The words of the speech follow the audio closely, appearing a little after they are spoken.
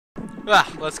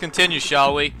Let's continue,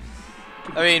 shall we?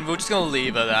 I mean, we're just gonna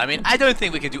leave her there. I mean, I don't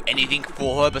think we can do anything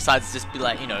for her besides just be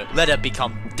like, you know, let her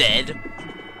become dead.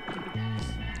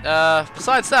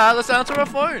 Besides that, let's answer her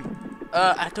phone.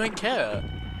 I don't care.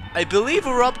 I believe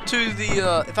we're up to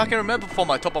the, if I can remember from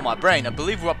my top of my brain, I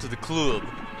believe we're up to the club.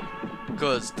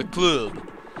 Because, the club.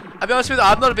 I'll be honest with you,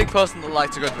 I'm not a big person that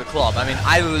likes to go to the club. I mean,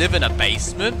 I live in a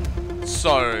basement,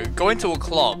 so going to a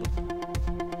club,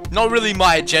 not really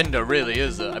my agenda, really,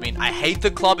 is it? I mean, I hate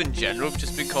the club in general,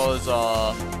 just because,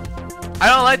 I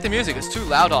don't like the music. It's too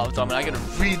loud all the time, and I get a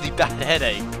really bad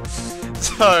headache.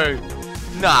 So,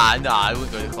 nah, I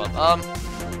wouldn't go to the club.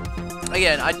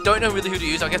 Again, I don't know really who to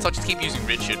use. I guess I'll just keep using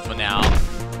Richard for now.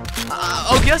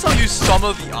 I guess I'll use some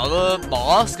of the other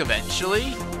masks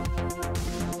eventually.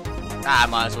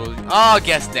 Might as well. I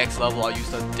guess next level I'll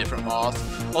use a different mask.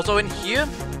 Also in here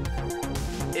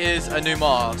is a new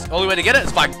mask. The only way to get it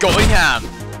is by going ham.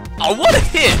 Oh, what a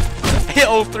hit! I hit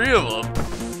all three of them.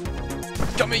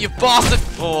 Got me, you bastard!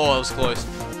 Oh, that was close.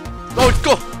 Oh,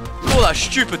 God! Oh, that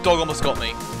stupid dog almost got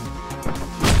me.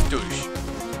 Douche.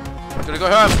 Gonna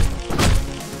go home.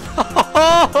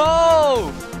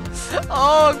 Oh,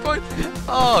 I'm going.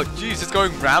 Oh, jeez, it's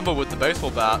going Rambo with the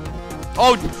baseball bat.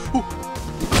 Oh,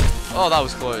 oh, that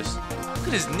was close. Look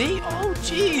at his knee. Oh,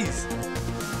 jeez.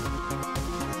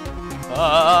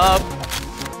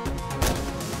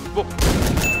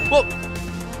 Whoa.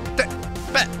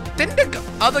 Didn't the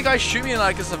other guy shoot me and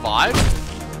I could survive?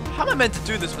 How am I meant to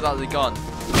do this without the gun?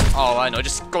 Oh, I know,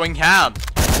 just going ham.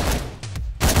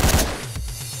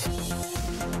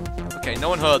 Okay, no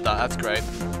one heard that. That's great.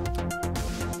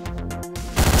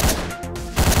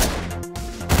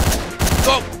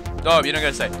 Oh! Oh, you don't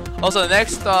gotta say. Also, the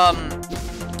next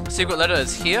secret letter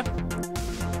is here.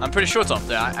 I'm pretty sure it's up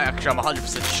there. Actually, I'm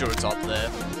 100% sure it's up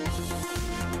there.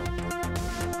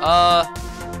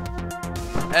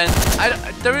 And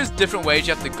there is different ways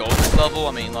you have to go in this level.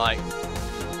 I mean, like,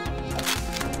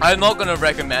 I'm not gonna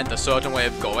recommend a certain way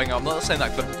of going. I'm not saying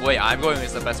like the way I'm going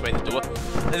is the best way to do it.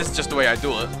 This is just the way I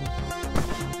do it.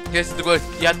 You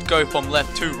have to go from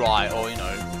left to right, or, you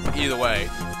know, either way.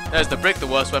 There's the brick, the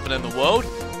worst weapon in the world.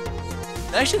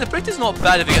 Actually, the brick is not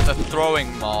bad if you get the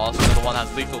throwing mask, so the one that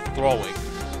has lethal throwing.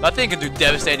 That thing can do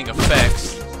devastating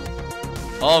effects.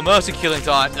 Oh, mercy killing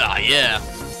time. Ah, yeah.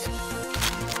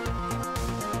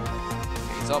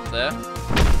 He's up there.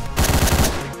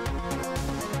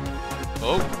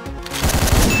 Oh.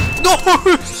 No,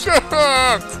 shit!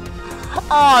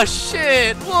 Oh,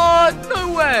 shit! What?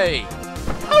 No way!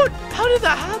 How did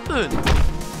that happen?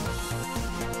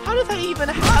 How did that even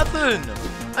happen?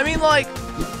 I mean, like,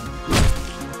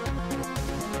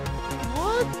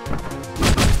 what?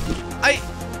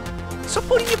 Stop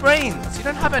putting your brains. You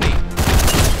don't have any.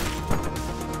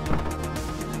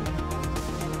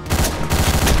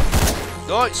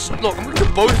 Nice. Look, I'm gonna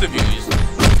kill both of you.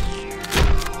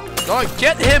 No,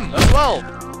 get him as well.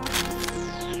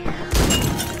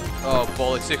 Oh,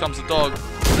 bollocks! Here comes the dog.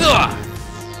 Ugh!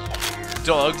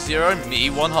 Dog 0, me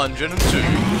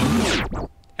 102.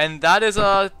 And that is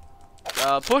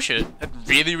push it. A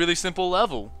really simple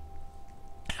level.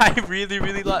 I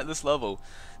really like this level.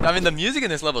 I mean, the music in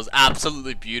this level is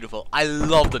absolutely beautiful. I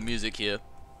love the music here.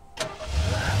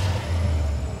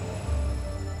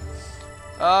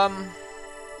 Oh,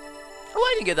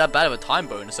 I didn't get that bad of a time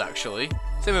bonus actually.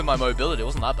 Same with my mobility, it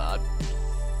wasn't that bad.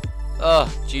 Oh,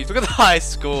 jeez, look at the high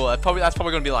score. That's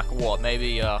probably gonna be like what?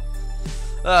 Maybe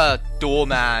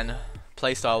doorman,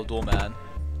 playstyle doorman.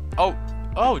 Oh.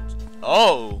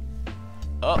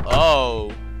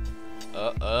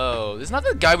 Isn't that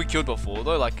the guy we killed before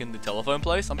though, like in the telephone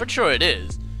place? I'm pretty sure it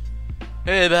is.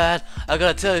 Hey man, I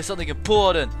gotta tell you something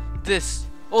important.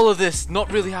 All of this,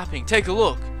 not really happening. Take a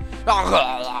look.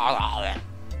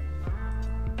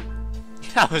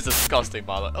 That was disgusting,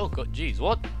 by the way. Oh god, jeez,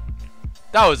 what?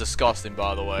 That was disgusting,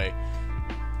 by the way.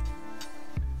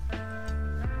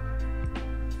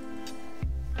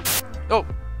 Oh.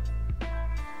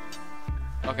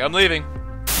 Okay, I'm leaving.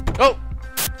 Oh!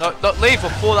 No, don't leave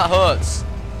before that hurts.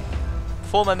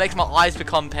 Before that makes my eyes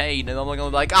become pain, and I'm gonna be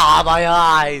like, ah, my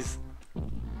eyes!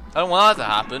 I don't want that to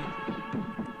happen.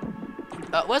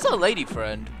 Where's our lady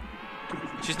friend?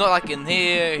 She's not like in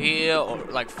here, or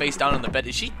like face down on the bed.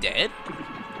 Is she dead?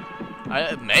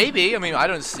 Maybe. I mean, I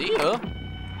don't see her.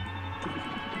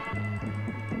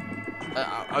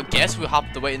 I guess we'll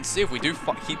have to wait and see if we do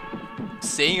keep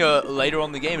seeing her later on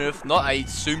in the game, and if not, I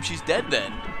assume she's dead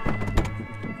then.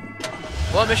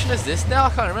 What mission is this now? I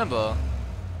can't remember.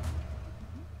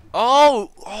 Oh,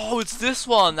 it's this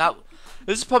one.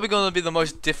 This is probably going to be the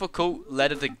most difficult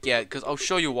letter to get, because I'll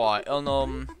show you why.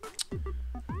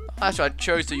 Actually, I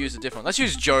chose to use a different. Let's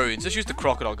use Jones. Let's use the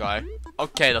crocodile guy.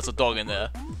 Okay, that's a dog in there.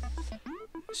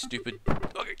 Stupid.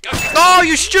 Oh,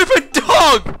 you stupid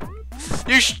dog!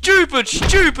 You stupid,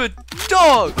 stupid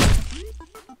dog!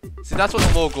 See, that's what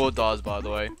the more gore does, by the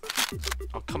way.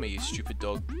 Oh, come here, you stupid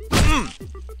dog.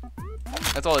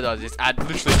 That's all it does.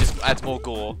 Literally just adds more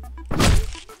gore.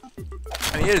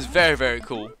 I mean, it is very, very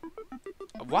cool.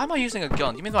 Why am I using a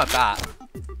gun? You mean my bat?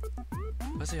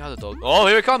 Where's the other dog? Oh,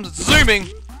 here it comes. It's zooming.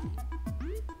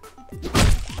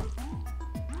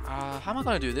 How am I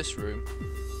gonna do this room?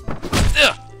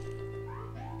 Ugh!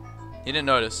 You didn't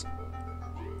notice.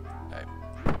 Okay.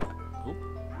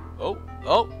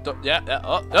 Yeah.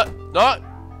 No.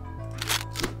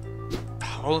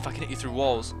 Only if I can hit you through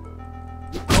walls.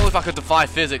 Only if I could defy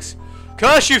physics.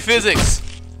 Curse you, physics!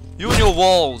 You and your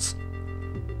walls.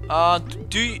 I'm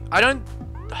trying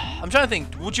to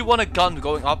think. Would you want a gun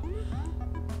going up?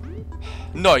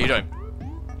 No, you don't.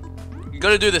 You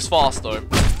gotta do this fast, though.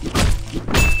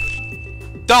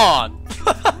 Darn!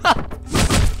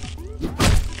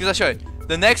 Because I showed.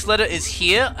 The next letter is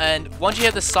here, and once you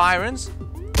hear the sirens,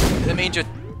 that means you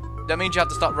have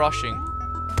to start rushing.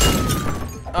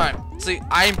 Alright, see,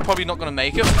 I'm probably not gonna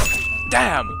make it.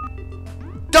 Damn!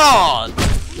 Darn!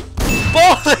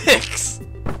 Bollocks!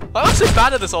 I'm so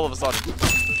bad at this all of a sudden.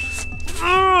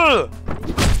 Ugh!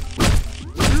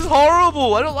 This is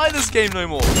horrible! I don't like this game no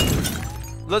more.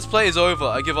 Let's play is over.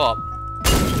 I give up.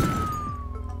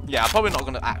 Yeah, I'm probably not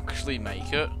gonna actually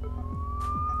make it.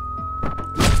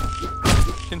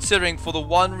 Considering for the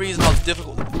one reason how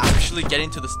difficult actually getting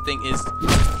to this thing is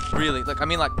really, like, I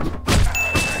mean, like, oh,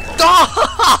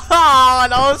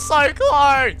 that was so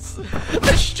close!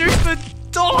 The stupid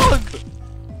dog!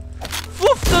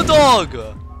 Woof the dog!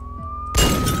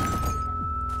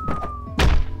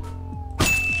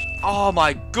 Oh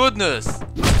my goodness!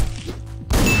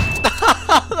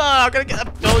 I'm gonna get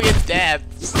a billion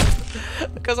deaths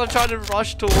because I'm trying to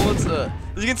rush towards it.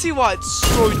 You can see why it's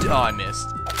so. Oh, I missed.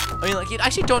 I mean, like, you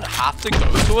actually don't have to go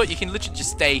to it. You can literally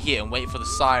just stay here and wait for the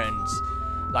sirens,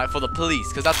 like for the police,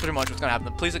 because that's pretty much what's gonna happen.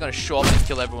 The police are gonna show up and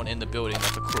kill everyone in the building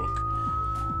like a crook.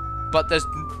 But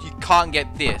you can't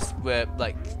get this where,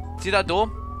 like, see that door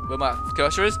where my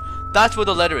cursor is? That's where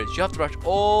the letter is. You have to rush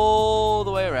all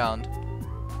the way around.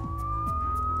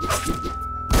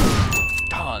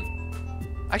 Darn.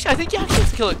 Actually, I think you actually have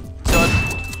to kill it.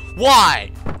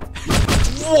 Why?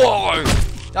 Whoa!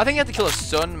 I think you have to kill a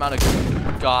certain amount of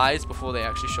guys before they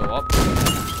actually show up.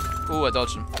 Ooh, I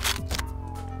dodged him.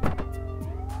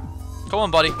 Come on,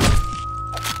 buddy.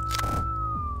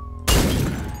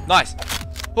 Nice.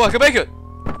 Oh, I can make it.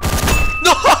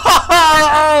 No!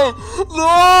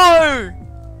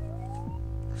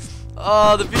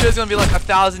 No! The video's gonna be like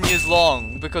 1,000 years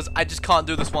long because I just can't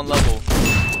do this one level.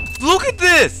 Look at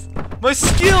this! My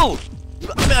skill!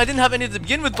 I mean, I didn't have any to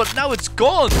begin with, but now it's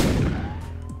gone!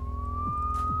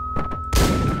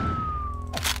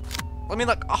 I mean,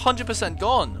 like, 100%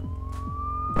 gone.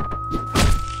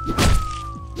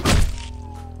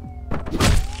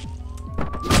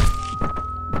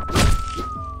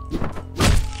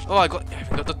 Oh, I got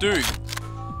the dude.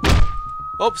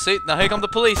 Oh, see, now here come the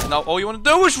police. Now all you want to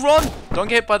do is run. Don't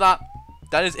get hit by that.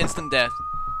 That is instant death.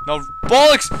 Now,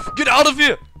 bollocks, get out of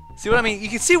here. See what I mean? You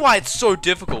can see why it's so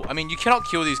difficult. I mean, you cannot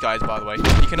kill these guys, by the way.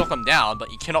 You can knock them down,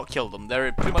 but you cannot kill them.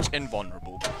 They're pretty much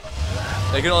invulnerable.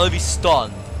 They can only be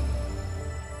stunned.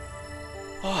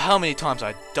 Oh, how many times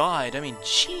I died. I mean,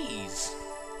 jeez.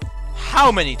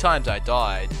 How many times I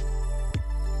died.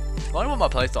 I wonder what my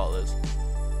playstyle is.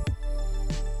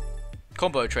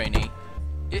 Combo trainee.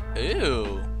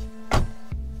 Ew.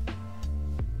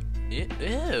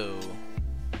 Ew.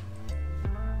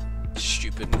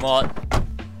 Stupid mutt.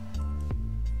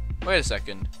 Wait a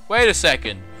second. Wait a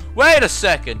second. Wait a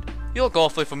second. You look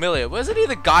awfully familiar. Wasn't he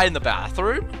the guy in the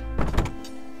bathroom?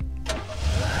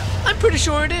 I'm pretty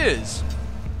sure it is.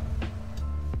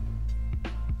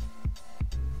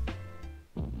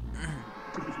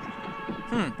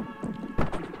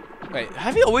 Wait,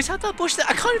 have we always had that bush there?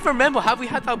 I can't even remember. Have we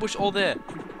had that bush all there?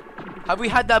 Have we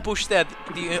had that bush there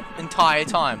the entire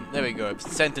time? There we go.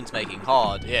 Sentence making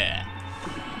hard. Yeah.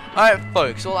 Alright,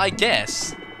 folks. Well, I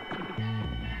guess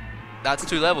that's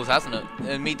 2 levels, hasn't it?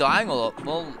 And me dying a lot.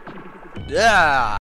 Well, yeah.